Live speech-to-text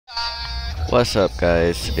What's up,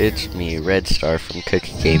 guys? It's me, REDStar from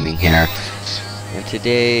Cookie Gaming here, and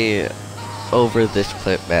today, over this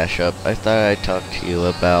clip mashup, I thought I'd talk to you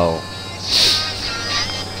about,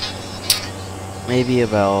 I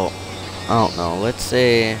don't know, let's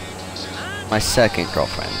say, my second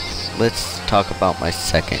girlfriend. Let's talk about my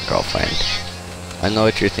second girlfriend. I know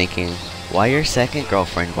what you're thinking, why your second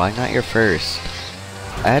girlfriend? Why not your first?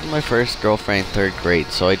 I had my first girlfriend in 3rd grade,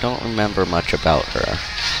 so I don't remember much about her.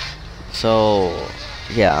 So,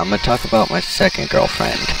 yeah, I'm gonna talk about my second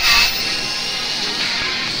girlfriend.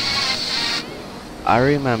 I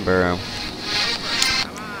remember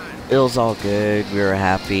it was all good, we were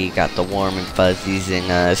happy, got the warm and fuzzies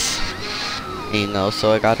in us, you know,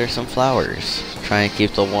 so I got her some flowers, trying to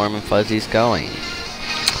keep the warm and fuzzies going.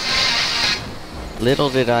 Little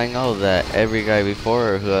did I know that every guy before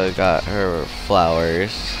her who had got her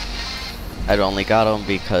flowers had only got them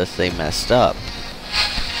because they messed up.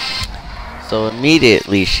 So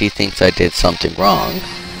immediately she thinks I did something wrong.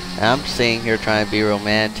 And I'm sitting here trying to be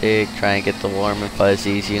romantic, trying to get the warm and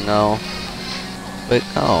fuzzies, you know. But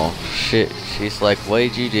no, she's like, what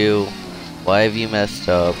did you do? Why have you messed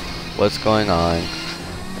up? What's going on?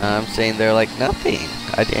 And I'm sitting there like, nothing.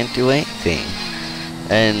 I didn't do anything.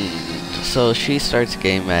 And so she starts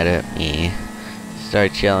getting mad at me,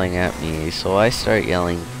 starts yelling at me, so I start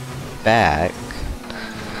yelling back.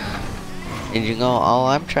 And you know, all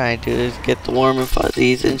I'm trying to do is get the warm and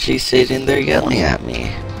fuzzies, and she's sitting there yelling at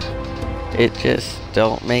me. It just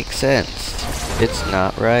don't make sense. It's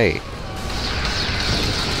not right.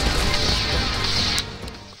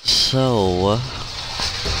 So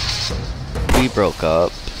we broke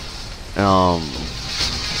up. A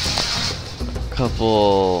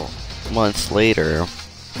couple months later,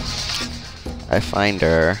 I find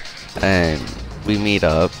her and we meet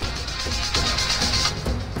up.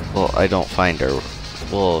 Well, I don't find her.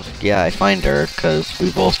 Well, yeah, I find her because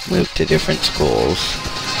we both moved to different schools.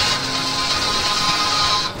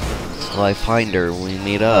 So I find her, we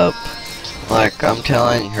meet up. Like, I'm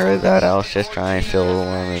telling her that I was just trying to feel the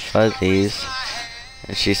warm and fuzzies.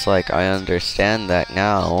 And she's like, I understand that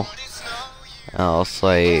now. And I was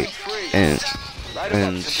like,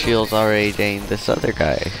 and she was already dating this other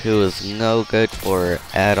guy who was no good for her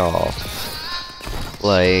at all.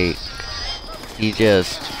 Like, he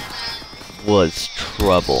just was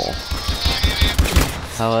trouble.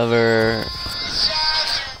 However,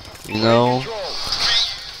 you know,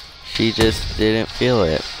 she just didn't feel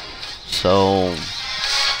it. So,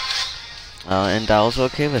 and I was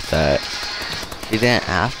okay with that. She didn't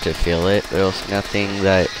have to feel it. There was nothing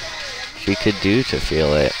that she could do to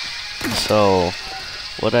feel it. So,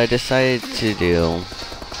 what I decided to do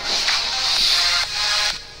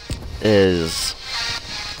is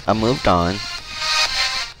I moved on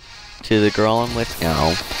to the girl I'm with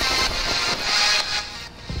now,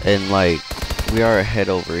 and like, we are head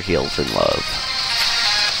over heels in love.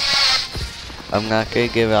 I'm not gonna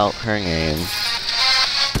give out her name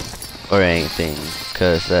or anything,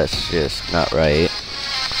 cause that's just not right.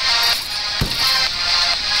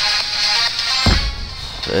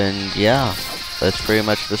 And yeah, that's pretty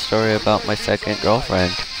much the story about my second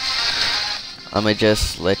girlfriend. I'ma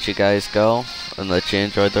just let you guys go and let you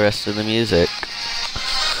enjoy the rest of the music.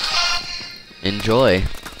 Enjoy.